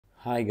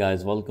Hi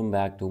guys, welcome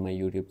back to my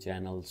YouTube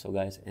channel. So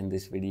guys, in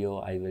this video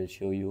I will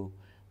show you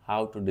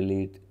how to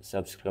delete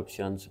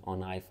subscriptions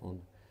on iPhone.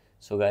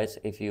 So guys,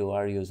 if you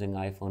are using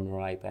iPhone or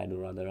iPad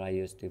or other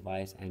iOS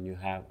device and you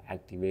have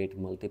activate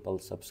multiple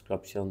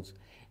subscriptions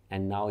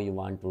and now you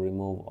want to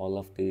remove all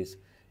of these,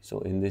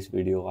 so in this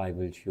video I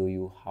will show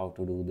you how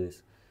to do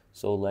this.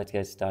 So let's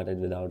get started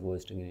without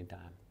wasting any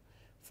time.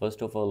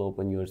 First of all,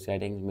 open your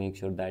settings, make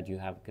sure that you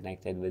have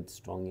connected with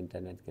strong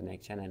internet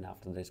connection, and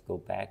after this go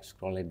back,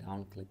 scroll it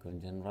down, click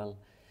on general,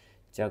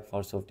 check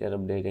for software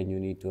update, and you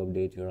need to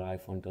update your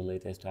iPhone to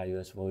latest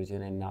iOS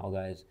version. And now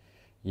guys,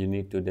 you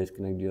need to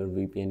disconnect your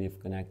VPN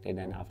if connected,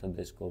 and after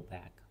this go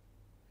back.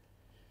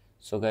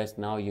 So guys,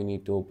 now you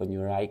need to open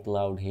your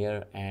iCloud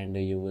here, and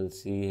you will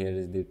see here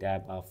is the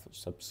tab of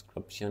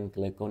subscription.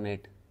 Click on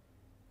it,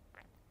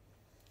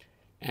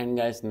 and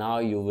guys, now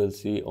you will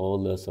see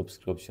all the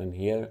subscription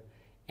here,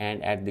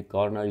 and at the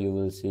corner you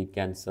will see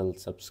cancel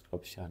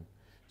subscription.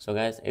 So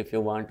guys, if you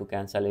want to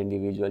cancel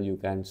individual, you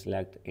can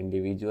select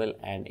individual,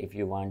 and if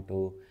you want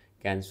to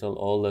cancel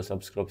all the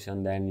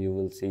subscription, then you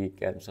will see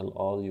cancel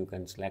all. You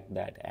can select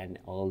that and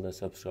all the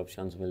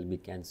subscriptions will be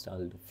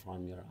cancelled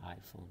from your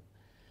iPhone.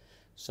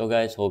 So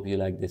guys, hope you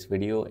like this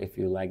video. If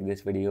you like this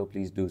video,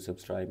 please do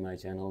subscribe my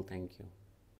channel. Thank you.